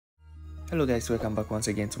Hello guys, welcome back once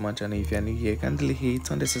again to my channel. If you are new here, kindly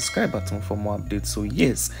hit on the subscribe button for more updates. So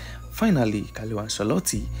yes, finally Carlo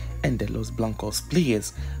Ancelotti and the Los Blancos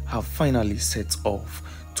players have finally set off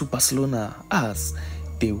to Barcelona as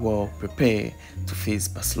they will prepare to face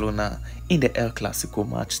Barcelona in the El Clasico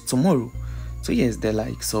match tomorrow. So yes, the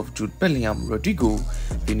likes of Bellingham, Rodrigo,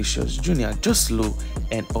 Vinicius Jr., Joslo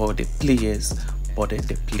and all the players boarded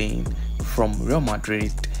the plane from Real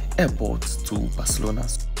Madrid airport to Barcelona.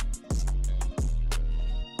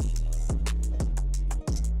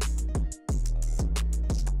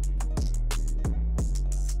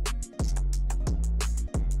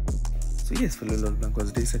 So yes, fellow Los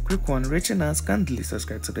Blancos, this is a quick one. Reaching us, kindly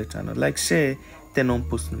subscribe to the channel, like, share, turn on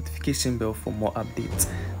post notification bell for more updates.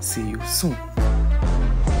 See you soon.